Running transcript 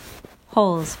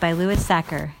Holes by Louis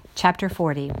Sachar, Chapter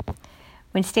 40.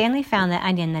 When Stanley found the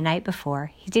onion the night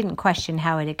before, he didn't question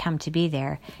how it had come to be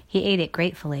there. He ate it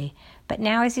gratefully. But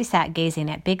now as he sat gazing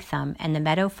at Big Thumb and the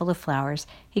meadow full of flowers,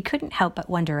 he couldn't help but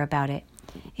wonder about it.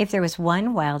 If there was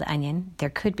one wild onion, there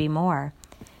could be more.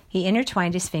 He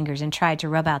intertwined his fingers and tried to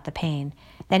rub out the pain.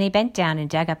 Then he bent down and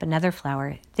dug up another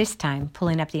flower, this time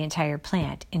pulling up the entire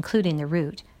plant, including the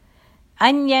root.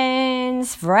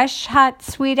 "Onions! Fresh, hot,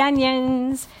 sweet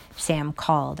onions!" Sam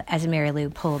called as Mary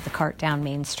Lou pulled the cart down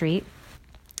Main Street.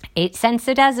 8 cents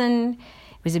a dozen.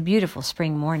 It was a beautiful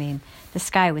spring morning. The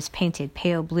sky was painted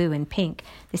pale blue and pink,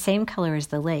 the same color as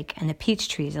the lake and the peach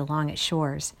trees along its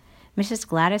shores. Mrs.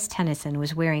 Gladys Tennyson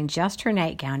was wearing just her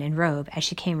nightgown and robe as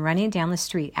she came running down the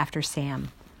street after Sam.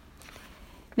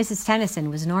 Mrs. Tennyson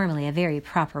was normally a very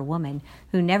proper woman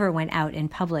who never went out in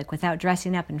public without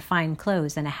dressing up in fine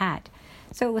clothes and a hat,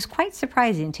 so it was quite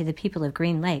surprising to the people of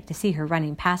Green Lake to see her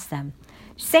running past them.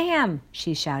 "Sam!"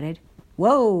 she shouted.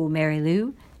 "Whoa, Mary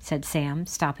Lou," said Sam,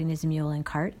 stopping his mule and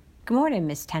cart. "Good morning,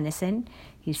 Miss Tennyson,"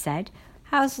 he said.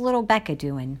 "How's little Becca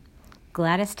doing?"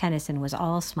 Gladys Tennyson was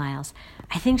all smiles.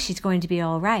 "I think she's going to be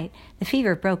all right. The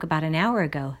fever broke about an hour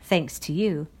ago, thanks to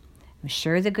you." "I'm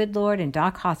sure the good Lord and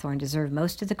Doc Hawthorne deserve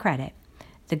most of the credit."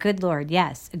 "The good Lord,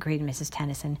 yes," agreed Mrs.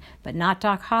 Tennyson, "but not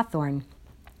Doc Hawthorne.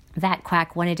 That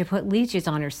quack wanted to put leeches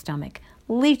on her stomach.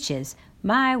 Leeches!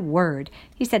 My word!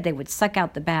 He said they would suck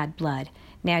out the bad blood.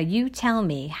 Now you tell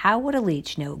me, how would a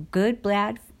leech know good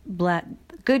blood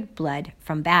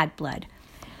from bad blood?"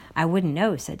 "I wouldn't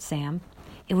know," said Sam.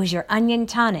 "It was your onion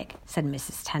tonic," said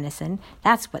Mrs. Tennyson.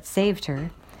 "That's what saved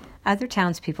her." Other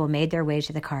townspeople made their way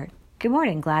to the cart. "Good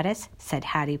morning, Gladys," said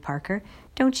Hattie Parker.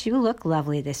 "Don't you look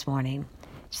lovely this morning?"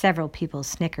 Several people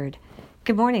snickered.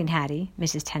 "Good morning, Hattie,"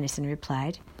 Mrs. Tennyson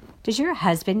replied. "Does your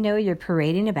husband know you're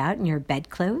parading about in your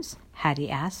bedclothes?"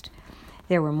 Hattie asked.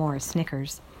 There were more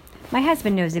snickers. "My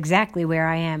husband knows exactly where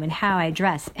I am and how I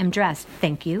am dressed,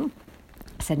 thank you,"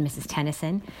 said Mrs.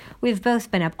 Tennyson. "We've both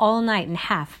been up all night and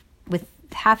half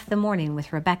the morning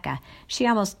with Rebecca. She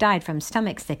almost died from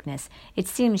stomach sickness. It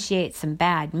seems she ate some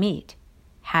bad meat."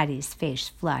 Hattie's face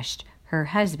flushed. Her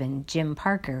husband, Jim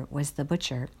Parker, was the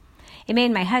butcher. "It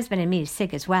made my husband and me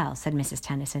sick as well," said Mrs.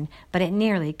 Tennyson, "but it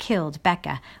nearly killed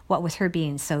Becca, what with her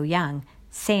being so young.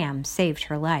 Sam saved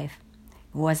her life."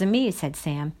 "It wasn't me," said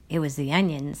Sam. "It was the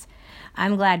onions."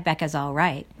 "I'm glad Becca's all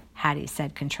right," Hattie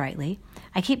said contritely.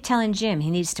 "I keep telling Jim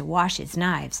he needs to wash his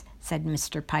knives," said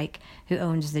Mr. Pike, who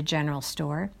owns the general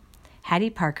store. Hattie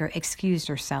Parker excused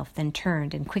herself, then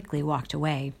turned and quickly walked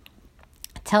away.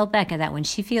 "Tell Becca that when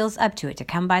she feels up to it to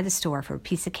come by the store for a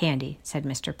piece of candy," said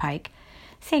Mr. Pike.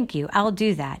 "Thank you, I'll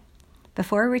do that."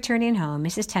 Before returning home,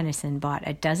 Mrs. Tennyson bought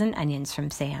a dozen onions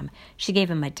from Sam. She gave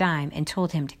him a dime and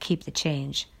told him to keep the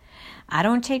change. "I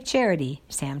don't take charity,"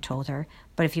 Sam told her,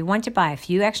 "but if you want to buy a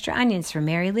few extra onions for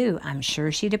Mary Lou, I'm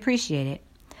sure she'd appreciate it."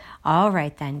 "All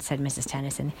right, then," said Mrs.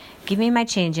 Tennyson. "Give me my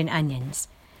change in onions."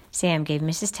 Sam gave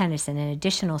Mrs. Tennyson an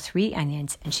additional 3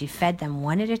 onions, and she fed them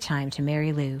one at a time to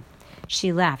Mary Lou.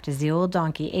 She laughed as the old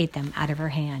donkey ate them out of her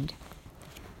hand.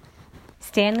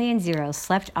 Stanley and Zero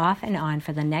slept off and on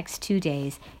for the next 2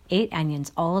 days, ate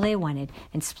onions all they wanted,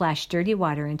 and splashed dirty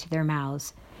water into their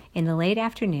mouths. In the late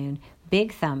afternoon,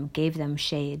 Big Thumb gave them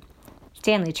shade.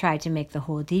 Stanley tried to make the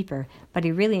hole deeper, but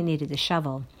he really needed the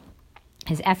shovel.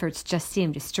 His efforts just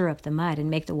seemed to stir up the mud and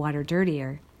make the water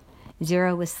dirtier.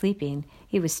 Zero was sleeping.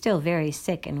 He was still very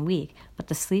sick and weak, but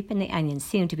the sleep and the onions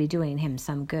seemed to be doing him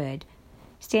some good.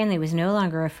 Stanley was no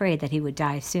longer afraid that he would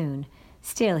die soon.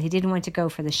 Still, he didn't want to go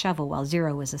for the shovel while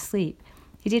Zero was asleep.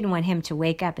 He didn't want him to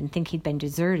wake up and think he'd been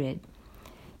deserted.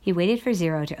 He waited for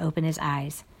Zero to open his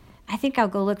eyes. "I think I'll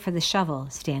go look for the shovel,"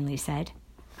 Stanley said.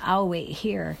 "I'll wait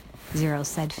here," Zero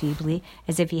said feebly,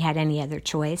 as if he had any other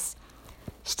choice.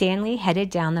 Stanley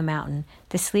headed down the mountain.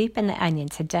 The sleep and the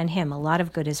onions had done him a lot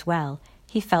of good as well.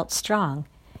 He felt strong.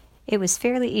 It was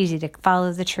fairly easy to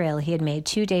follow the trail he had made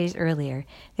 2 days earlier.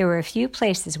 There were a few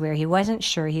places where he wasn't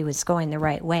sure he was going the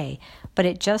right way, but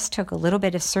it just took a little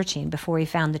bit of searching before he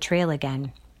found the trail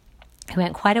again. He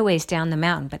went quite a ways down the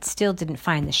mountain, but still didn't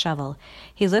find the shovel.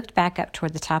 He looked back up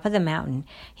toward the top of the mountain.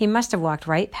 He must have walked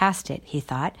right past it, he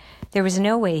thought. There was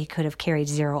no way he could have carried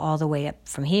Zero all the way up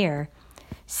from here.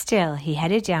 Still, he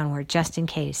headed downward just in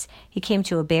case. He came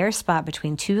to a bare spot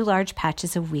between 2 large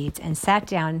patches of weeds and sat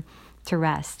down to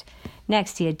rest.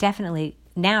 He had definitely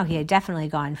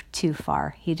gone too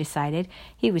far, he decided.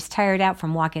 He was tired out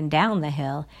from walking down the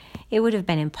hill. It would have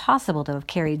been impossible to have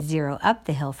carried Zero up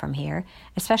the hill from here,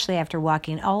 especially after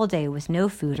walking all day with no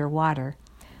food or water.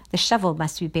 The shovel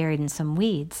must be buried in some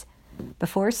weeds.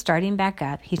 Before starting back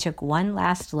up, he took one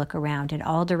last look around in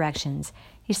all directions.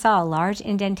 He saw a large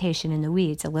indentation in the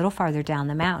weeds a little farther down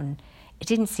the mountain. It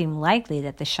didn't seem likely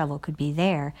that the shovel could be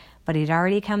there, but he'd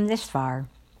already come this far.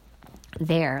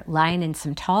 There, lying in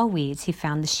some tall weeds, he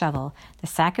found the shovel, the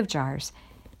sack of jars.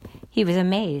 He was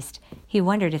amazed. He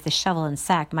wondered if the shovel and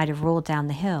sack might have rolled down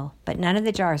the hill, but none of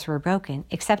the jars were broken,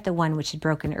 except the one which had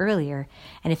broken earlier,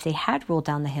 and if they had rolled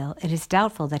down the hill, it is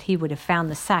doubtful that he would have found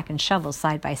the sack and shovel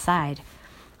side by side.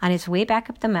 On his way back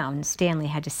up the mountain, Stanley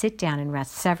had to sit down and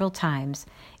rest several times.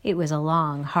 It was a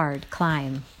long, hard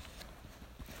climb.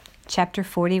 Chapter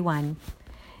 41.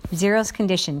 Zero's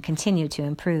condition continued to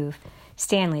improve.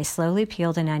 Stanley slowly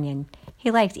peeled an onion.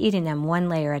 He liked eating them one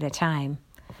layer at a time.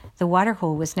 The water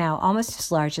hole was now almost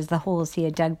as large as the holes he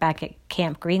had dug back at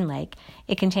Camp Green Lake.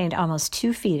 It contained almost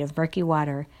 2 feet of murky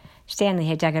water. Stanley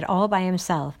had dug it all by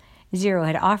himself. Zero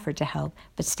had offered to help,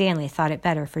 but Stanley thought it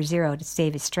better for Zero to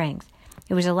save his strength.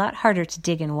 It was a lot harder to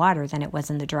dig in water than it was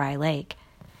in the dry lake.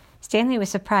 Stanley was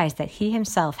surprised that he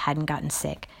himself hadn't gotten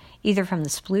sick, either from the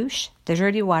sploosh, the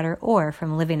dirty water, or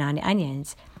from living on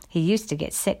onions. He used to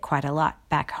get sick quite a lot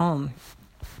back home.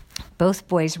 Both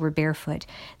boys were barefoot.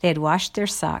 They had washed their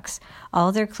socks.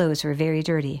 All their clothes were very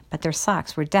dirty, but their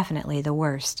socks were definitely the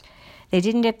worst. They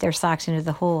didn't dip their socks into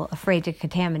the hole, afraid to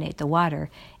contaminate the water.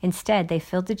 Instead, they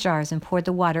filled the jars and poured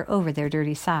the water over their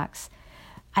dirty socks.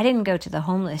 "I didn't go to the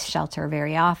homeless shelter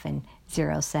very often,"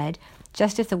 Zero said,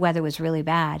 "just if the weather was really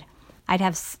bad. I'd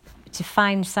have to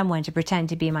find someone to pretend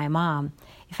to be my mom.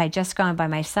 If I'd just gone by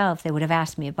myself, they would have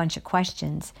asked me a bunch of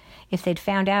questions. If they'd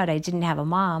found out I didn't have a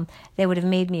mom, they would have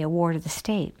made me a ward of the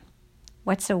state."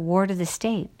 "What's a ward of the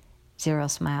state?" Zero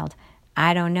smiled.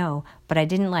 "I don't know, but I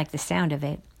didn't like the sound of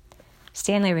it."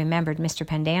 Stanley remembered Mr.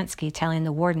 Pendanski telling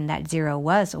the warden that Zero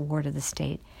was a ward of the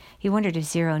state. He wondered if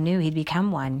Zero knew he'd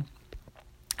become one.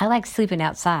 "I like sleeping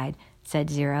outside," said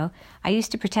Zero. "I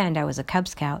used to pretend I was a Cub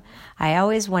Scout. I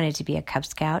always wanted to be a Cub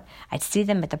Scout. I'd see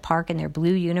them at the park in their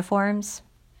blue uniforms."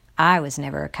 "I was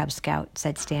never a Cub Scout,"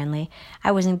 said Stanley.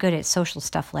 "I wasn't good at social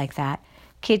stuff like that.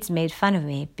 Kids made fun of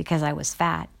me because I was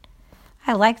fat."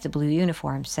 "I liked the blue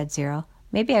uniforms," said Zero.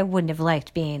 "Maybe I wouldn't have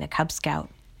liked being a Cub Scout."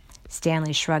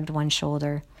 Stanley shrugged one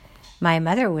shoulder. "My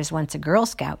mother was once a Girl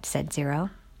Scout," said Zero.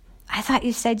 "I thought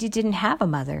you said you didn't have a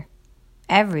mother."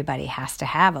 "Everybody has to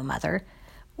have a mother."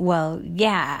 "Well,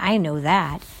 yeah, I know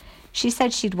that. She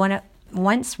said she'd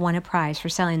once won a prize for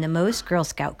selling the most Girl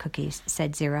Scout cookies,"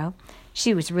 said Zero.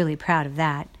 "She was really proud of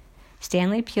that."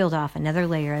 Stanley peeled off another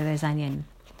layer of his onion.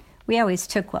 "We always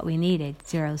took what we needed,"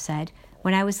 Zero said.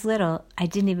 "When I was little, I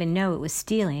didn't even know it was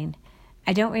stealing.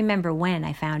 I don't remember when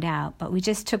I found out, but we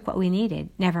just took what we needed,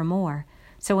 never more.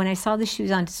 So when I saw the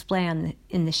shoes on display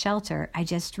in the shelter, I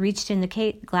just reached in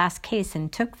the glass case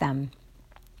and took them."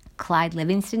 "Clyde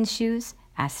Livingston's shoes?"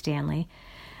 asked Stanley.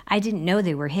 "I didn't know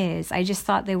they were his. I just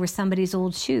thought they were somebody's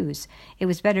old shoes. It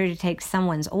was better to take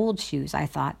someone's old shoes, I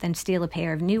thought, than steal a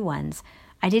pair of new ones.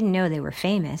 I didn't know they were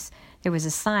famous. There was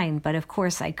a sign, but of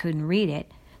course I couldn't read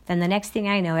it. Then the next thing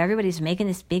I know, everybody's making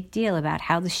this big deal about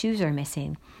how the shoes are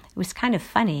missing. It was kind of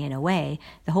funny in a way.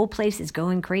 The whole place is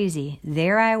going crazy.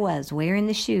 There I was, wearing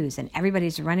the shoes, and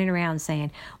everybody's running around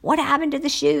saying, 'What happened to the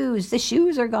shoes? The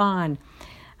shoes are gone.'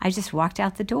 I just walked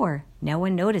out the door. No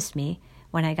one noticed me.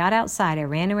 When I got outside, I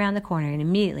ran around the corner and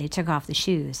immediately took off the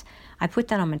shoes. I put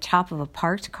them on the top of a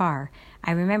parked car.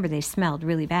 I remember they smelled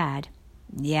really bad."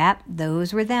 "Yep,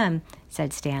 those were them,"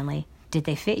 said Stanley. "Did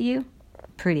they fit you?"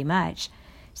 "Pretty much."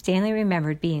 Stanley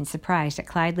remembered being surprised at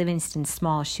Clyde Livingston's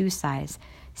small shoe size.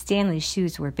 Stanley's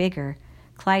shoes were bigger.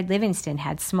 Clyde Livingston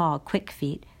had small, quick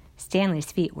feet.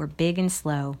 Stanley's feet were big and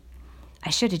slow. "I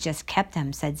should have just kept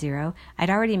them," said Zero. "I'd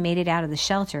already made it out of the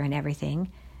shelter and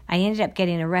everything. I ended up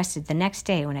getting arrested the next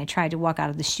day when I tried to walk out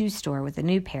of the shoe store with a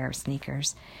new pair of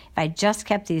sneakers. If I'd just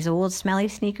kept these old smelly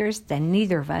sneakers, then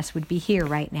neither of us would be here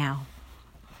right now."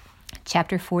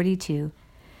 Chapter 42.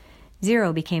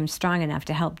 Zero became strong enough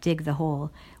to help dig the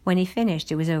hole. When he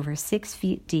finished, it was over 6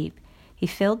 feet deep. He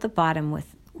filled the bottom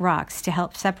with rocks to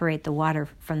help separate the water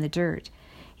from the dirt.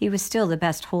 He was still the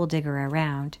best hole digger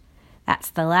around. "That's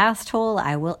the last hole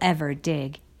I will ever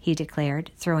dig," he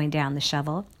declared, throwing down the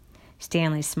shovel.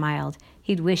 Stanley smiled.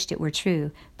 He'd wished it were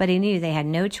true, but he knew they had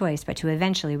no choice but to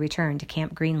eventually return to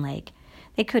Camp Green Lake.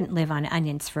 They couldn't live on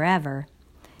onions forever.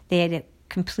 They had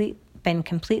been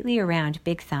completely around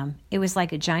Big Thumb. It was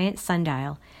like a giant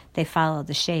sundial. They followed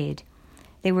the shade.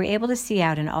 They were able to see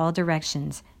out in all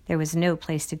directions. There was no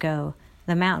place to go.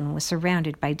 The mountain was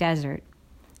surrounded by desert.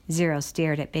 Zero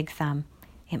stared at Big Thumb.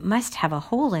 "It must have a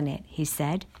hole in it," he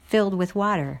said, "filled with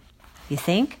water." "You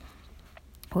think?"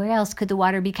 "Where else could the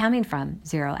water be coming from?"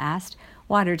 Zero asked.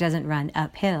 "Water doesn't run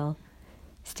uphill."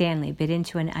 Stanley bit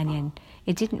into an onion.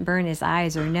 It didn't burn his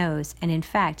eyes or nose, and in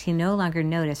fact, he no longer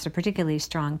noticed a particularly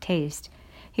strong taste.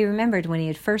 He remembered when he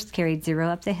had first carried Zero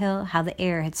up the hill how the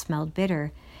air had smelled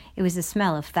bitter. It was the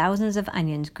smell of thousands of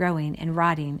onions growing and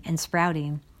rotting and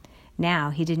sprouting. Now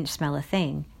he didn't smell a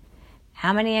thing.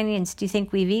 "How many onions do you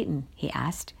think we've eaten?" he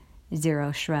asked.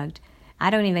 Zero shrugged. "I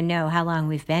don't even know how long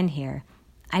we've been here."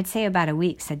 "I'd say about a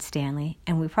week," said Stanley,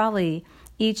 "and we probably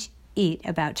each eat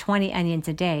about 20 onions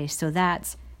a day, so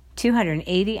that's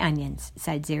 280 onions,"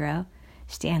 said Zero.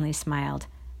 Stanley smiled.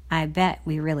 "I bet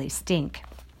we really stink."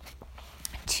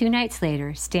 2 nights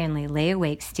later, Stanley lay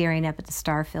awake staring up at the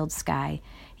star-filled sky.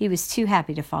 He was too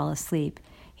happy to fall asleep.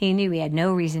 He knew he had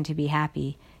no reason to be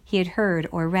happy. He had heard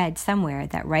or read somewhere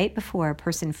that right before a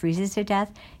person freezes to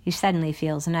death, he suddenly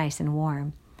feels nice and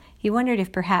warm. He wondered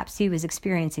if perhaps he was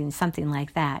experiencing something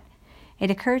like that. It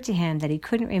occurred to him that he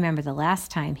couldn't remember the last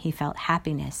time he felt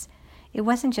happiness. It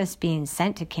wasn't just being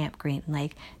sent to Camp Green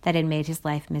Lake that had made his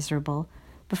life miserable.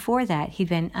 Before that, he'd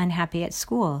been unhappy at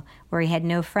school, where he had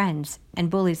no friends, and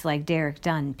bullies like Derek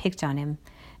Dunn picked on him.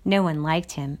 No one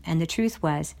liked him, and the truth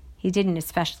was, he didn't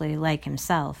especially like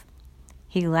himself.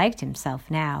 He liked himself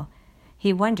now.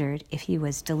 He wondered if he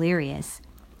was delirious.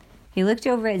 He looked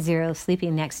over at Zero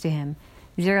sleeping next to him.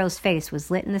 Zero's face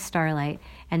was lit in the starlight,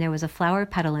 and there was a flower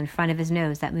petal in front of his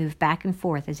nose that moved back and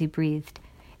forth as he breathed.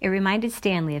 It reminded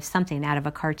Stanley of something out of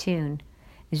a cartoon.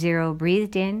 Zero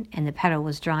breathed in, and the petal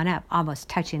was drawn up, almost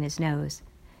touching his nose.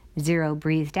 Zero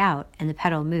breathed out, and the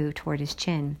petal moved toward his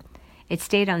chin. It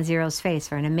stayed on Zero's face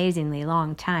for an amazingly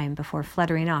long time before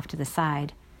fluttering off to the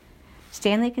side.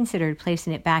 Stanley considered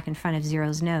placing it back in front of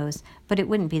Zero's nose, but it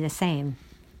wouldn't be the same.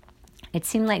 It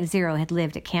seemed like Zero had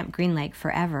lived at Camp Green Lake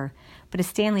forever, but as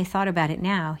Stanley thought about it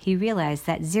now, he realized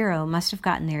that Zero must have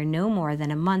gotten there no more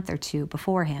than a month or 2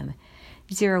 before him.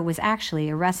 Zero was actually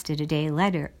arrested a day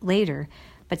later,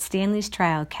 but Stanley's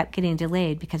trial kept getting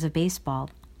delayed because of baseball.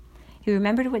 He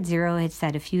remembered what Zero had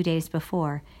said a few days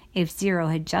before. If Zero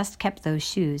had just kept those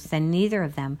shoes, then neither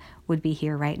of them would be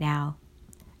here right now.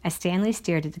 As Stanley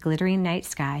stared at the glittering night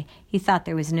sky, he thought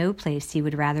there was no place he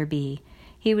would rather be.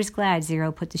 He was glad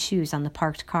Zero put the shoes on the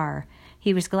parked car.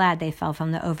 He was glad they fell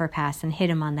from the overpass and hit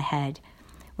him on the head.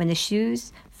 When the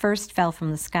shoes first fell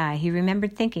from the sky, he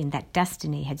remembered thinking that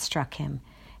destiny had struck him.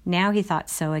 Now he thought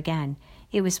so again.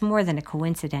 It was more than a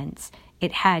coincidence.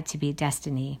 It had to be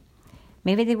destiny.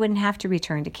 Maybe they wouldn't have to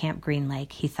return to Camp Green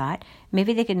Lake, he thought.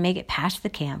 Maybe they could make it past the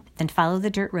camp, then follow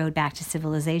the dirt road back to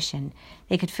civilization.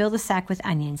 They could fill the sack with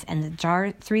onions and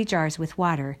the 3 jars with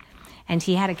water, and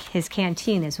he had his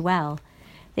canteen as well.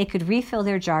 They could refill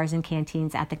their jars and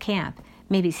canteens at the camp,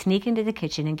 maybe sneak into the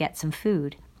kitchen and get some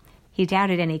food. He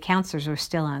doubted any counselors were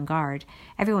still on guard.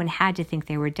 Everyone had to think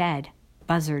they were dead.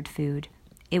 Buzzard food.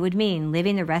 It would mean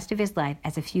living the rest of his life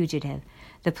as a fugitive.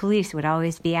 The police would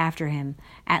always be after him.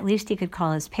 At least he could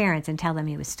call his parents and tell them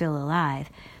he was still alive.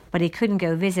 But he couldn't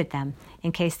go visit them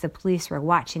in case the police were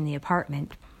watching the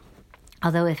apartment.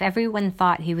 Although if everyone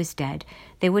thought he was dead,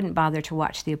 they wouldn't bother to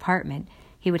watch the apartment.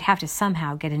 He would have to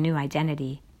somehow get a new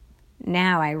identity.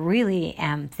 Now I really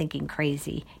am thinking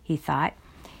crazy, he thought.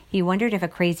 He wondered if a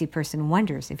crazy person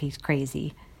wonders if he's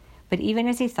crazy. But even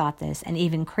as he thought this, an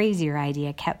even crazier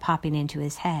idea kept popping into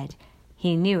his head.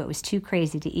 He knew it was too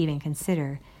crazy to even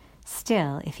consider.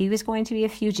 Still, if he was going to be a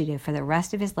fugitive for the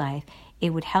rest of his life, it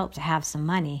would help to have some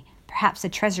money, perhaps a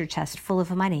treasure chest full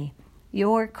of money.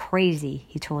 "You're crazy,"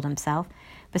 he told himself.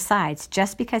 Besides,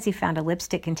 just because he found a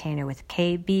lipstick container with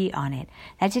KB on it,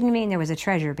 that didn't mean there was a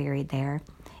treasure buried there.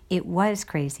 It was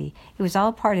crazy. It was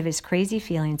all part of his crazy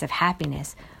feelings of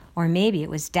happiness, or maybe it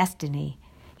was destiny.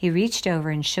 He reached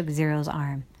over and shook Zero's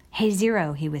arm. "Hey,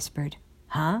 Zero," he whispered.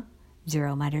 "Huh?"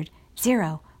 Zero muttered.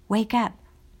 "Zero, wake up."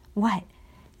 "What?"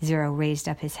 Zero raised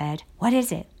up his head. "What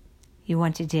is it?" "You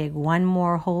want to dig one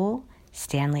more hole?"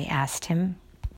 Stanley asked him.